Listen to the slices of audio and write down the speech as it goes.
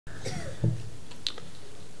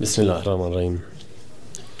بسم اللہ الرحمن الرحیم.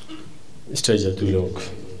 اسٹیجر لوگ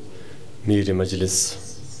میر مجلس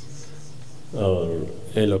اور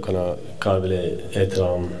اے لوکنا قابل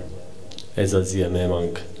احترام اعزازیہ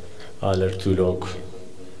مہمانک آلر تو لوگ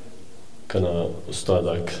کنا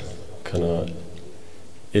استادک کنا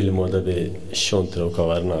علم و ادب شونترو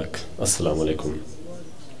کورناک السلام علیکم.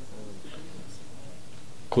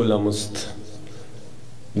 کل مست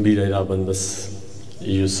بیر رابندس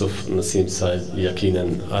یوسف نسیم صاحب یقیناً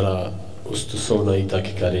ارا استسونا ایتا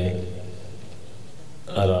کی کرے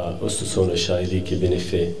ارا استسونا شاعری کی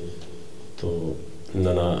بنفے تو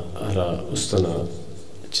ننا ارا استنا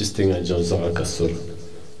چستنگا جوزاغا کسر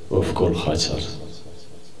وفکول خاچار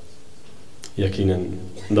یقیناً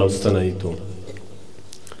دا استنا ایتو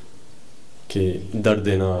کہ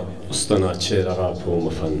دردنا استنا چیرغا پو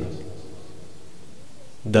مفن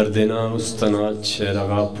دردنا استنا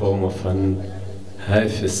چیرغا پو مفن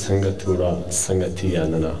حیف سنگتورا سنگتی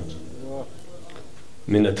آننا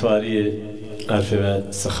من اتواری عرف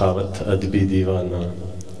و سخاوت ادبی دیوانا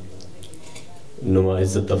نما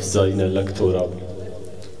عزت افزائینا لگتورا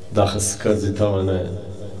دا خس کرزتاوانا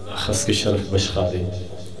خس کی شرف بشخاری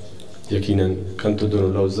یقیناً کنتو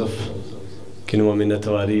دونو لوزف کنما من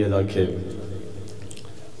اتواری دا کہ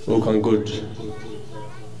او کان گوڑ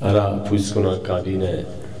ارا پوزکونا کابینہ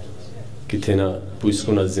کتنا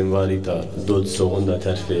پوزکونا زنواری تا دود سوغندا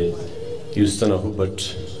طرف یوستنا حبت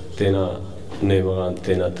تینا نیمغان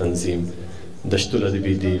تینا تنظیم دشتول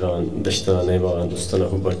ادبی دیوان دشتنا نیمغان استنا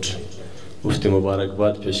حبت افت مبارک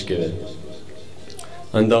بات پیش کے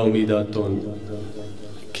اندہ امیداتون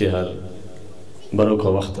کہ ہر برو کا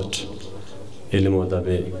وقتت علم و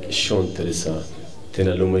دبے شون ترسا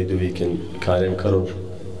تینا لومیدوی کن کاریم کرور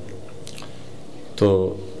تو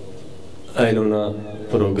اینونا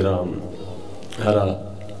پروگرام ہرا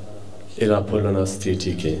ارا پولنا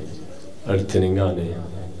ستیٹی کے ارتننگانے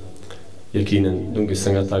یقیناً دونگی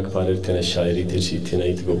سنگتاک پار ارتنا شاعری تیچی تینا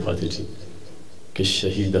ایت گو پاتی چی کہ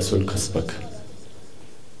شہید اصل کسبک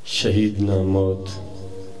شہیدنا موت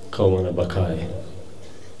قومنا بقائے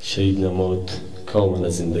شہیدنا موت قومنا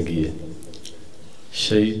زندگی ہے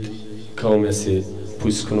شہید قوم سے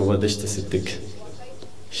پوسکنو ودشت ستک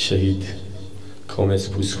شہید قوم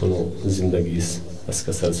سے پوسکنو زندگی اس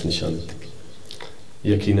کا سرس نشان تک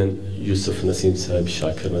یقیناً یوسف نسیم صاحب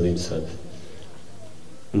شاکر ندیم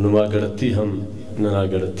صاحب نما گڑتی ہم ننا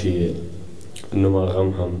گڑتی ہے نما غم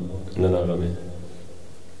ہم ننا غم ہے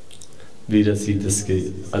بیرسیت اس کے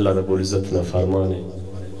اللہ رب العزت نہ فرمانے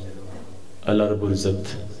اللہ رب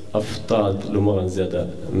العزت افتاد لمغان زیادہ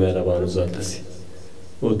مہربان ذات سی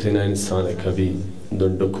او تینا انسان ہے کبھی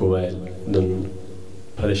دن ڈکو وائل دن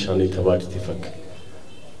پریشانی تباڑی تفک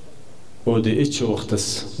او دے اچھو وقتس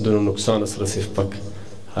دنو نقصان اس رسیف پک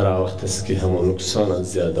ہرا وقتس کہ ہمو نقصان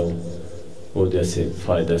زیادہ ہوں او دے اسے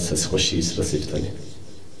فائدہ اس خوشی اس رسیف تانے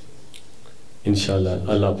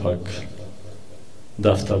انشاءاللہ اللہ پاک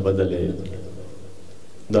دافتہ بدلے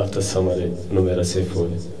دافتہ سمرے نمیں رسیف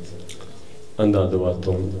ہوئے اندہ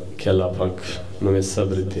دعاتوں کہ اللہ پاک نمیں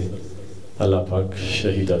صبر تھے اللہ پاک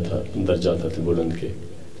شہیدہ تھا درجاتہ تھے بلند کے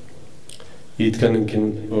عید کا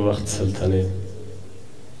نمکن وقت سلطانے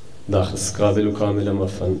داخل قابل و کامل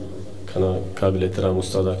مفن کنا قابل احترام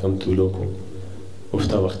استادا کم طولو کو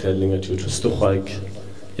افتا وقت لنگا چوچ استو خواهک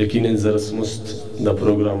یقیناً زرس مست دا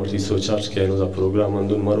پروگرام ارتی سوچارچ که اینو دا پروگرام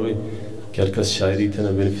اندون مروی که هرکس شاعری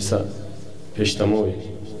تینا بنفیسا پیشتموی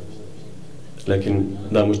لیکن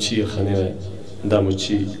دا مچی خانه دا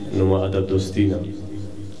مچی نما ادب دوستینا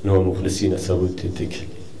نما مخلصینا ثبوت تیتک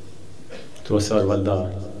تو اسوار والدا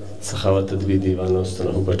سخاوت ادبی دیوانا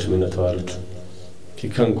استنا حبت منت وارد کہ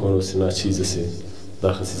کن کونو سنا چیز سے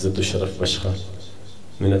داخل عزت و شرف بشخا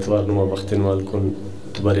منتوار نما وقت انوال کن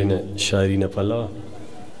تبارین شاعرین پلا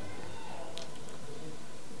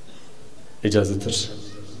اجازتر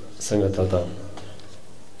سنگت آتا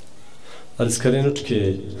عرض کریں اٹھ کے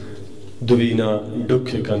دوینا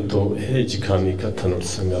ڈکے کنتو ہیج کامی کا تھنور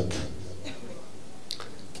سنگت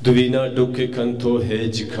دوینا ڈکے کنتو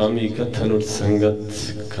ہیج کامی کا تھنور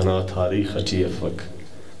سنگت کنا تاریخ اٹی افق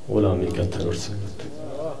غلامی کا تھنور سنگت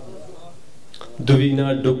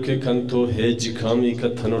دوینا ڈکے کنتو ہیج کامی کا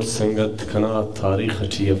تھنور سنگت کنا تاریخ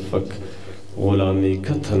اٹی افق غلامی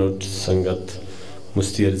کا تھنور سنگت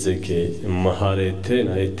مستیرزے کے مہارے تھے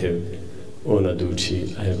نہ ایتیو اونا دوچی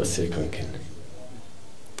آئے بسے کنکن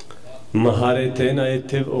مہارے تھے نہ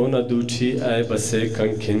ایتیو اونا دوچی آئے بسے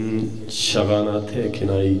کنکن شغانا تھے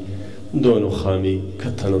کنائی دونوں خامی کا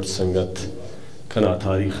تھنور سنگت کنا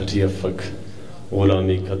تاریخ اٹی افق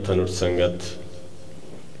غلامی کا تھنور سنگت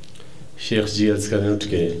شیخ جی عرض کریں اٹھ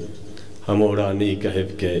کے ہم اوڑا نہیں کہب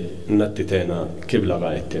کے نت تینا کب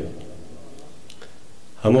لگائے تھے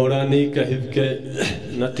ہمورانی کہب کے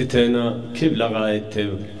نتتینا کب لگائے تھے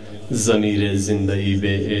ضمیر زندگی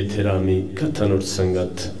بے احترامی کتن اٹھ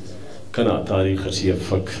سنگت کنا تاریخ اچھی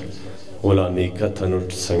افق غلامی کتن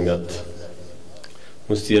اٹھ سنگت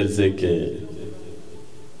مستیرزے کے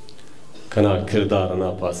کنا کردار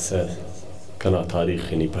نا پاس ہے کنا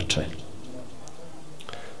تاریخ نہیں پٹھائے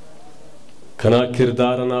کنا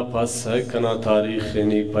کردار نا پاس ہے کنا تاریخ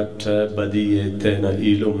نہیں پٹھائے بدیئے تینا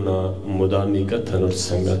ایلمنا مدامی کتن اٹھ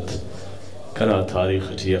سنگت کنا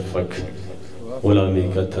تاریخ اچھی افق غلامی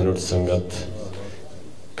کتن اٹھ سنگت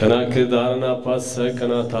کنا کردار نا پاس ہے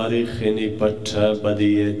کنا تاریخ نہیں پٹھائے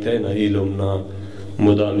بدیئے تینا ایلمنا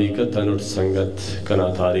مدامی کتن اٹھ سنگت کنا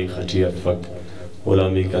تاریخ اچھی افق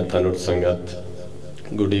غلامی کتن اٹھ سنگت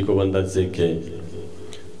گوڑی کو بندت زے کے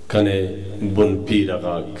کنے بن پی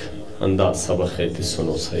رغاک انداز سبخے تی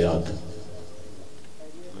سنو سیاد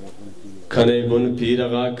کنے بن پی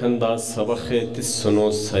رغاک انداز سبخے تی سنو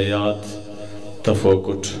سیاد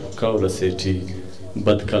تفوکٹ کول سیٹی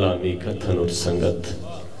بد کلامی کتن اٹھ سنگت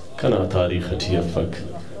کنا تاریخ اچھی افق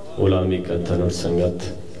غلامی کتن اٹھ سنگت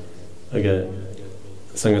اگر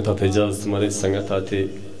سنگت آتے اجازت مرے سنگت آتے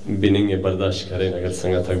بیننگے برداشت کریں اگر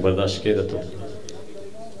سنگت آتے برداشت کے تو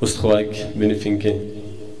اس خواہک بینی فنکیں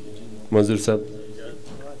منظور صاحب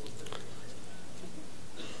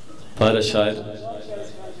پارا شاعر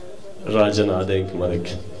راجن آدھیں کہ مرک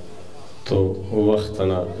تو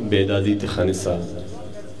وقتنا بیدادی تخانسا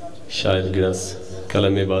شاعر گرس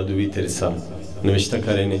کلم بادوی ترسا نوشتہ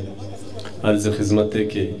کریں عرض خدمت ہے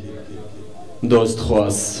کہ دوست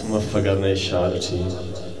خواس مف اگر نے اشارتی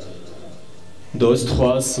دوست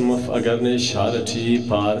خواس مف اگر نے اشارتی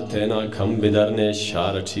پار تینا کم بدر نے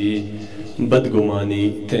اشارتی بدگمانی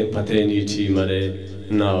تے پتے نیچی مرے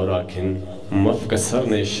ناوراکن مف کسر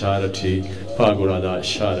نے اشارتی پاگورادا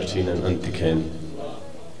اشارتینن انتکین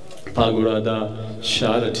پاگورادا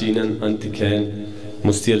اشارتینن انتکین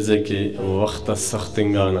مستیرزے کے وقت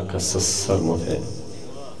سختنگانا کسس سرمفے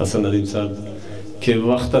حسن ندیم صاحب کہ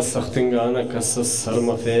وقت سختنگانا کسس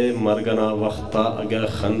سرمفے مرگنا وقتا اگر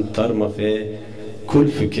خنتر مفے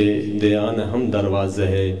کلف کے دیان ہم دروازے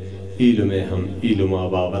ہے ایلم ہم ایلما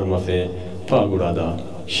باور مفے پاگورادا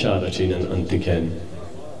شارچینن انتکین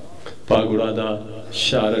پاگورادا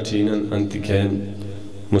شارچینن انتکین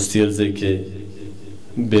مستیرزے کے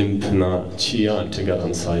بمپنا چیان ٹگر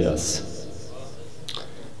ہمسایاس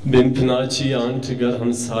بمپنا چیان ٹگر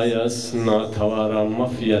ہمسایاس ناتھوارا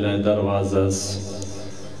مفیل دروازس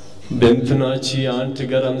بمپنا چیان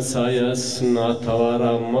ٹگر ہمسایاس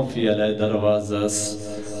ناتھوارا مفیل دروازس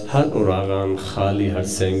ہر اراغان خالی ہر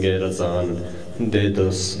سنگے رزان دے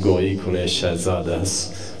دس گوئی کنے شہزادس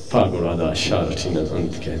پاگورادا شارچینن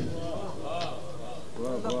انتکین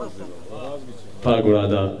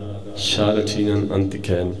پاگورادا شارچینن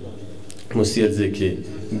انتکین مسیرزے کے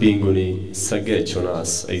بینگونی سگے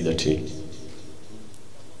چناس ایدٹی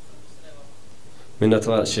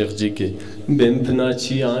منتوا شیخ جی کے بمپنا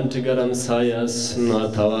چی آنٹ گرم سایس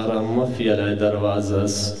ناتوارا مفیل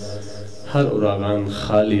دروازس ہر اراغان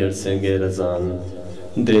خالی ارسنگے رزان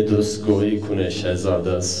دے دس گوئی کنے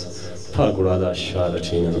شہزادس پاگورادا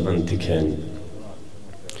شارچینن انتکین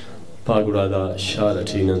پاگورادا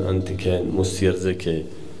شارچینن انتکین مسیرزے کے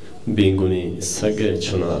بینگونی سگے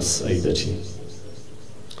چناس ایدٹی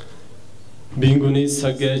بینگونی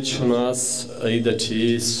سگے چناس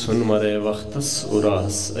ایدٹی سن مرے وقتس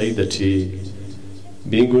اراس ایدٹی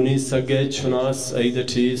بینگونی سگے چناس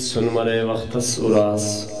ایدٹی سن مرے وقتس اراس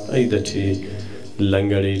ایدٹی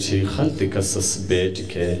لنگڑی چی خلط کسس بیٹ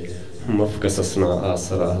کے مفکسسنا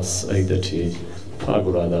آسراس ایدٹی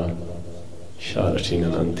پاگورادا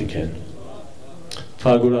شارچینن انتکین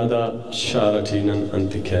پاگورادا شارچینن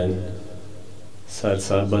انتکین سر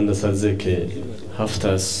سال بند سرزے کے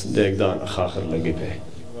ہفتس دیکھ دان خاخر لگی پہ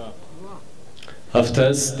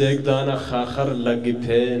ہفتس دیکھ دان خاخر لگی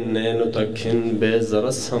پہ نینو تکن بے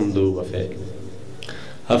زرس ہم دو بفے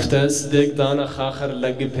ہفتس دیکھ دان خاخر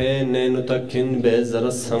لگی پہ نینو تکن بے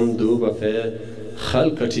زرس ہم دو بفے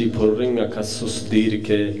خلکٹی پر رنگا کسس دیر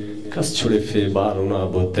کے کس چھڑے فے بارونا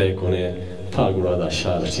بوتے کنے پاگورادا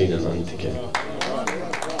شارچینن انتکین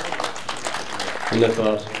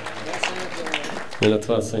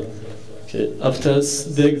منتوار سنگ کہ افتس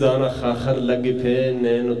دیکھ دانا خاخر لگی پہ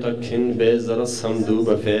نینو تکن بے زرس ہم دو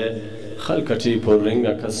بفے خلکٹی پر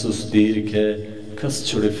رنگا کسس دیر کے کس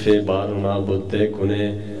چھڑے فے بارونا بوتے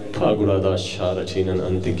کنے پاگورادا شارچینن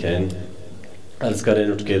انتکین عرض کریں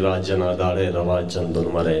اٹھ کے راجنا دارے روا جندن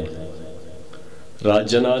مرے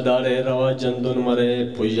راجنا دارے روا جندن مرے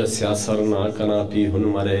پویا سیاسر ناکنا پی ہن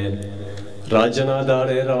مرے راجنا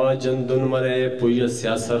دارے روا جندن مرے پویا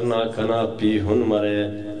سیاسر ناکنا پی ہن مرے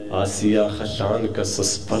آسیا خشان کا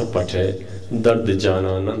سس پر پٹے درد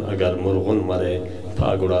جانانن اگر مرغن مرے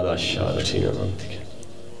پاگوڑا دا شارٹین انتکے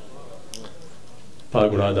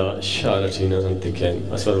پاگوڑا دا شارٹین انتکے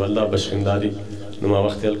اسور واللہ بشخنداری نما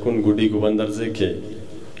وقت الکن گوڑی کو بندرزے کے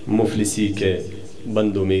مفلسی کے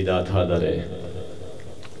بند امیدہ تھا درے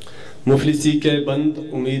مفلسی کے بند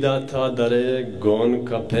امیدہ تھا درے گون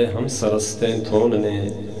کپے ہم سرستیں تھوننے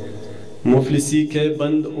مفلسی کے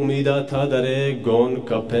بند امیدہ تھا درے گون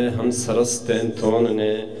کپے ہم سرستیں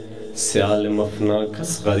تھوننے سیال مفنا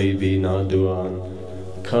کس غریبی نادوان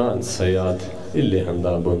کان سیاد اللي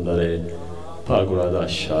ہندہ بندرے پاگوڑا دا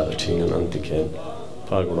شارٹین انتکے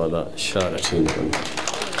پاگوڑا دا شارٹین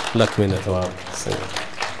انتکے لکھ میں نتواب سیاد